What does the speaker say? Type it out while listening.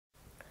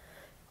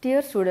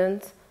Dear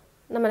students,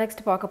 நம்ம next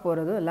பார்க்க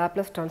போறது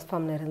Laplace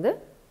transformல இருந்து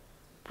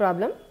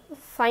problem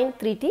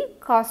Sin3t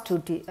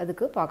Cos2t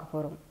அதுக்கு பார்க்க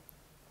போறோம்.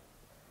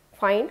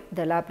 Find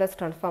the Laplace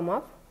transform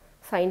of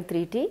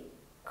Sin3t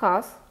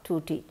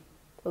Cos2t.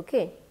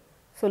 Okay.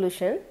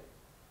 Solution.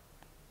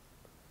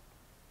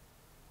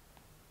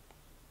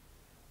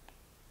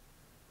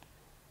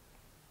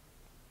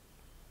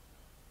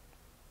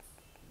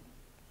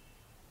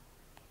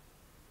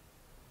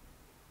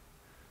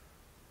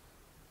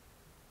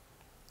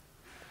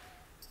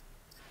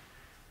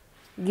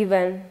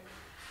 Given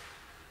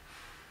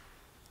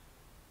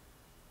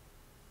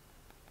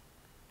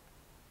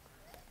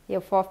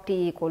f of t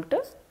equal to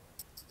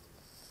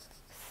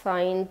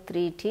sin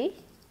 3t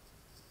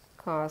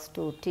cos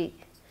 2t.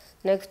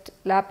 Next,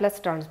 Laplace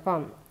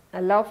transform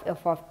L of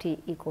f of t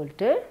equal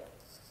to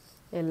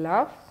L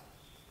of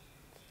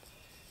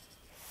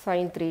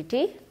sin 3t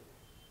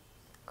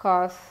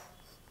cos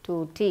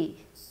 2t.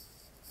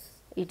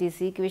 It is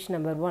equation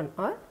number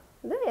 1 or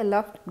the L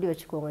of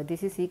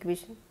this is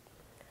equation.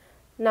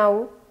 Now,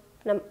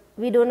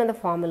 we don't know the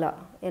formula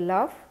L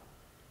of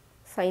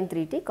sin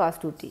 3t cos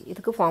 2t.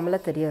 இதுக்கு formula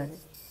தெரியாது.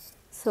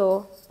 So,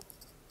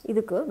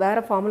 இதுக்கு வேற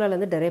formulaல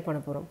இருந்து derive பண்ண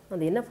போறோம்.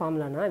 அது என்ன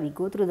formulaனா we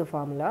go through the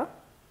formula.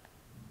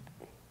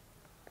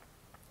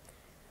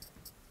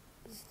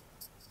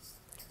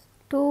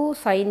 Two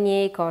sin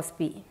a cos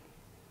b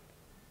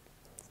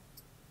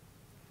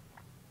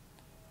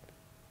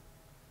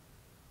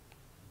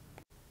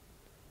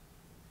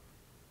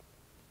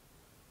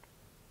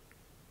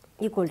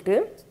equal to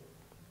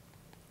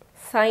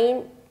sin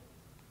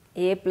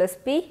a plus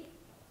b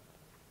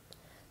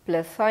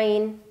plus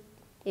sin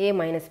a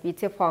minus b.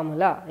 It's a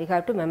formula. You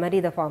have to memory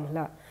the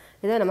formula.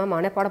 இதை நம்ம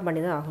மனப்பாடம்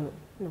பண்ணி தான் ஆகணும்.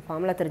 இந்த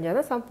ஃபார்முலா தெரிஞ்சால்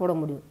தான் some போட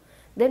முடியும்.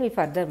 Then we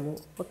further move.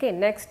 Okay,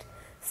 next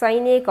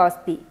sin a cos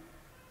b.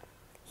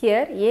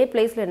 Here a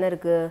placeல என்ன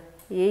இருக்கு?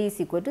 A is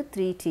equal to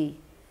 3t.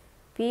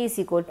 p is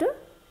equal to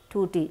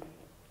 2t.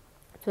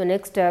 So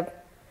next step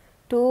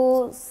 2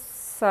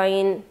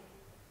 sin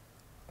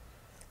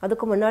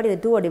அதுக்கு முன்னாடி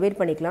இந்த 2 டிவைட்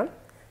பண்ணிக்கலாம்.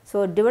 So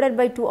divided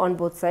by 2 on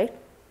both sides.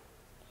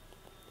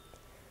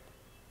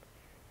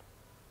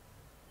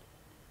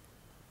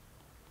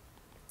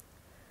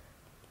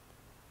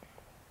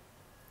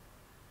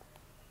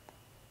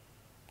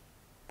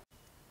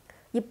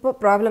 இப்போ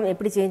problem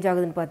எப்படி change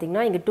ஆகுதுன்னு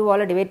பார்த்தீங்கன்னா இங்கே 2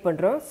 ஆல் டிவைட்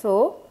பண்ணுறோம். So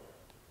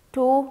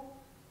 2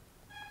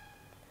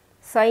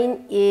 sin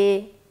a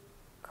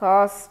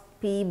cos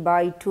p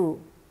by 2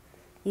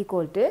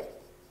 equal to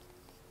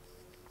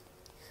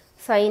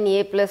sin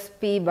a plus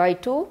p by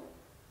 2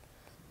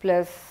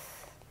 plus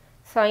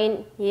sin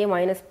a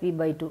minus p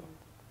by 2.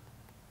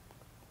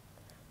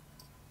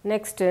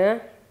 Next,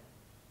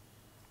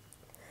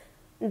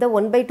 இந்த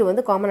 1 by 2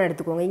 வந்து காமனாக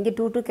எடுத்துக்கோங்க. இங்கே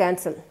 2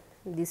 cancel.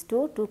 These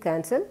 2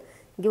 cancel.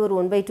 இங்கே ஒரு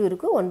 1 by 2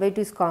 இருக்கு. 1 by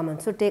 2 is common.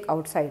 So take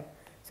outside.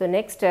 So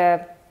next step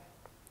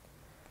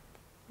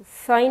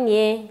sin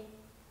a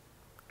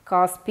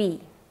cos p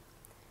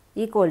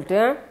equal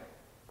to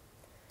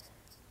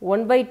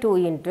 1 by 2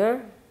 into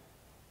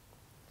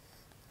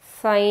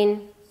sin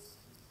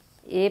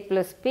a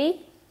plus p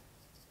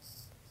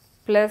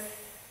plus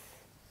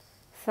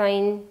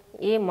sin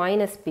a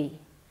minus p.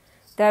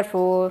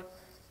 Therefore,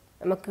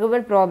 our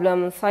given problem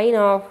sin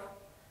of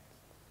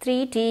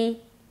 3t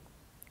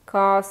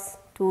cos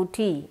 2t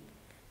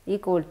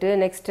equal to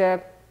next step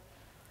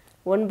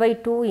 1 by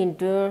 2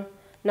 into,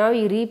 now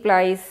you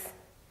replace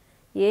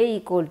a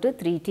equal to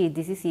 3t,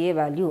 this is a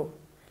value,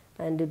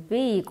 and b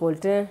equal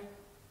to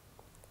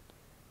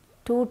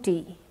 2t,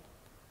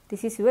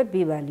 this is your b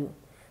value.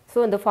 So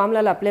இந்த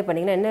formula apply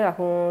பண்ணிங்கன்னா என்ன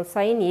ஆகும்?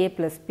 sin a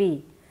plus p.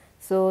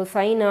 So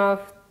sin of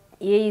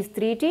a is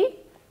 3t,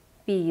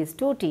 p is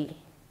 2t,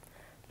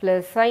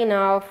 plus sin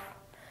of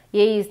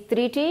a is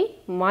 3t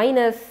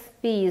minus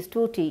p is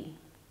 2t.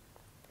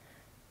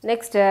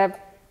 Next step,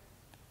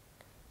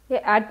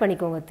 add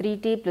பண்ணிக்கோங்க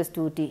 3t plus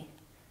 2t.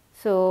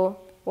 So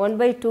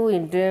 1 by 2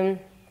 into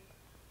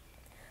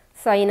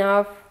sin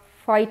of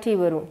 5t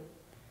வரும்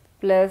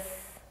plus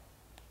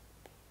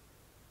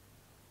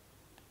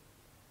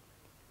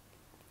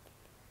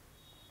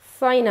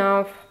sin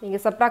of இங்கே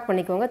subtract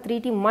பண்ணிக்கோங்க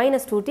 3t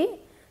minus 2t.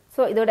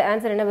 So இதோட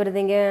answer என்ன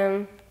வருதுங்க?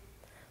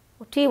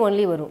 t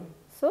only வரும்.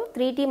 So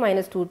 3t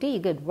minus 2t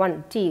you get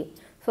 1t.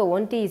 So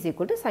 1t is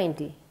equal to sin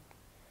t.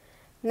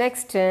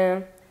 Next,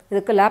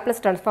 இதுக்கு Laplace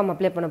transform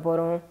apply பண்ண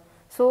போகிறோம்.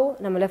 So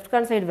நம்ம left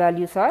hand side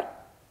values are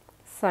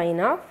sin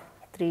of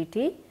 3t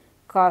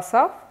cos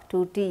of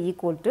 2t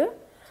equal to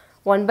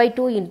 1 by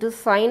 2 into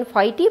sin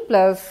 5t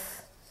plus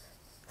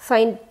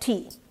sin t.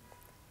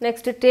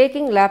 Next,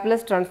 taking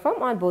Laplace transform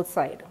on both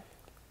sides.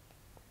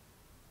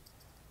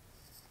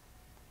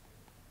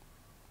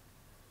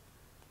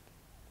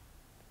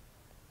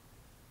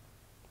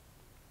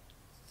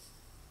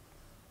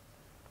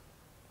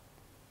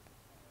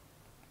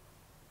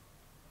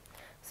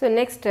 So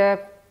next step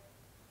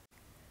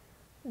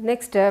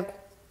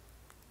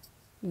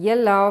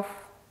L of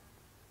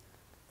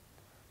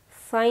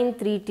sin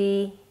 3t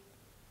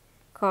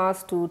cos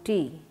 2t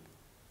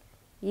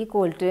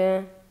equal to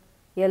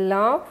L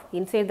of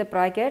inside the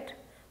bracket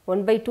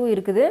 1 by 2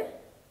 இருக்குது.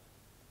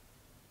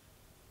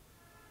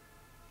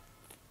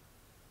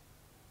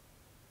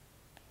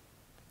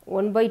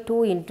 One by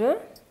 2 into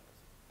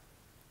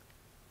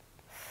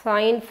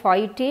sin phi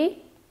t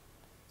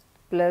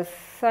plus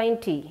sin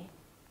t.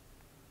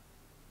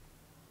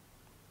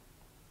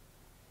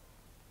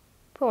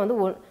 இப்போ வந்து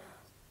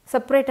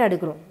செப்பரேட்டாக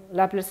எடுக்கிறோம்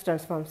Laplace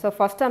transform. So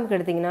first டேர்முக்கு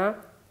எடுத்திங்கன்னா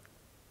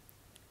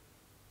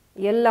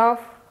L of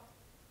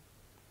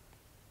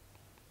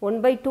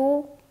 1 by 2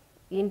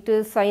 into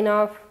sin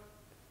of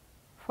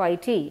phi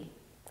t,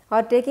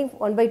 or taking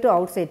 1 by 2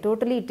 outside,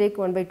 totally take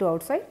 1 by 2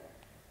 outside,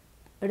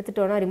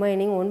 எடுத்துட்டோம்னா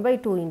remaining 1 by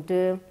 2 into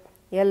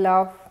L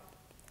of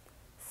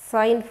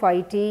sin phi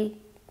t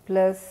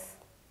plus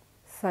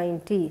sin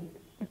t.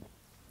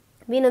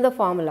 We know the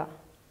formula.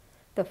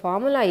 The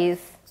formula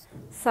is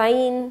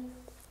sin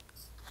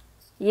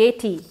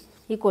at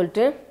equal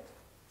to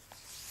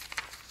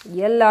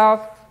L of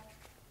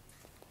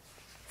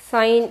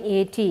sin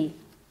at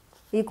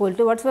equal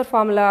to, what's our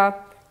formula?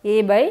 A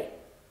by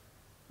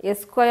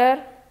s square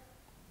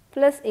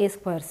plus a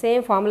square.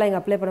 Same formula இங்கே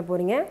apply பண்ண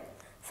போகிறீங்க.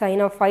 sin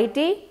of phi t,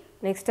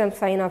 next term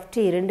sin of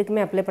t,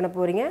 ரெண்டுக்குமே apply பண்ண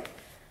போகிறீங்க.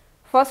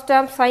 first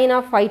term sin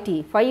of phi t,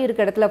 phi இருக்க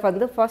இடத்துல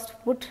வந்து first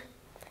put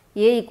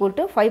a equal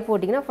to 5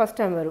 போட்டிங்கன்னா first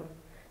term வரும்.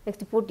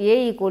 next put a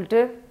equal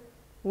to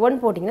 1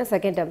 போட்டிங்கன்னா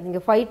second term.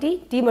 இங்கே phi t,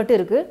 t மட்டும்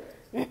இருக்குது.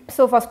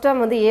 so first term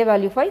வந்து a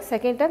value 5,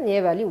 second term a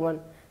value 1.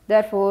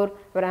 therefore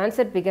our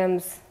answer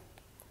becomes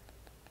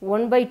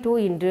 1 by 2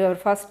 into our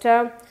first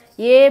term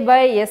a by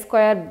s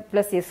square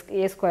plus a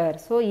square.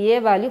 so a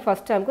value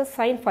first term ku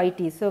sin phi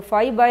t. so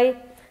 5 by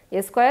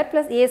s square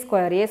plus a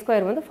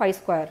square வந்து 5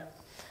 square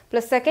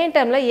plus second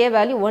term la a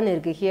value 1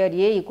 இருக்கு. here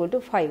a equal to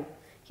 5,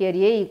 here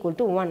a equal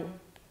to 1.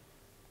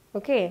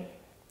 okay,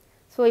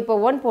 so இப்போ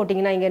 1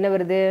 போட்டிங்கன்னா இங்கே என்ன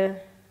வருது?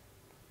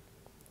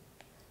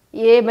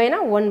 a by na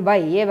 1 by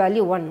a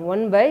value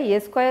 1 by a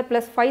square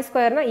plus 5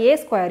 square na a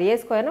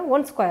square na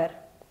 1 square,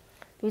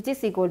 which is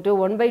equal to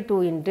 1 by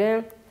 2 into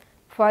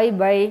 5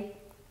 by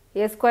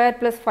a square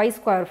plus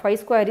 5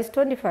 square is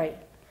 25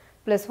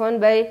 plus 1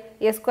 by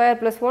a square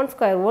plus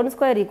 1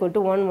 square equal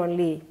to 1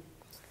 only.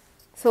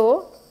 so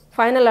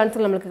final answer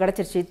நம்மளுக்கு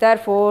கிடைச்சிருச்சு.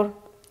 therefore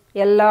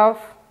L of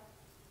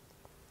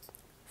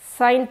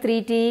sin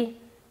 3t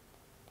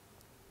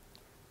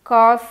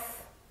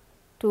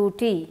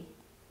cos2t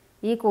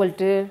equal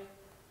to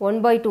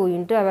 1 by 2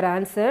 into our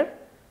answer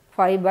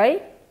 5 by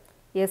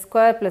a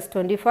square plus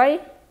 25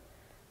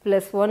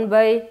 plus 1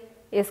 by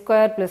a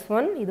square plus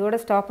 1. இதோட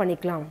stop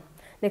பண்ணிக்கலாம்.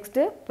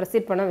 Next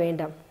proceed பண்ண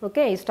வேண்டாம்.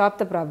 Okay, stop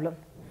the problem.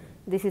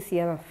 This is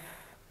enough.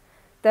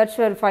 That's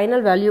your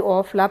final value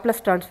of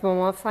Laplace transform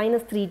of sin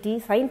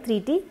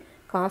 3t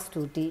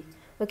cos2t.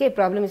 Okay,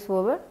 problem is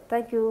over.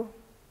 Thank you.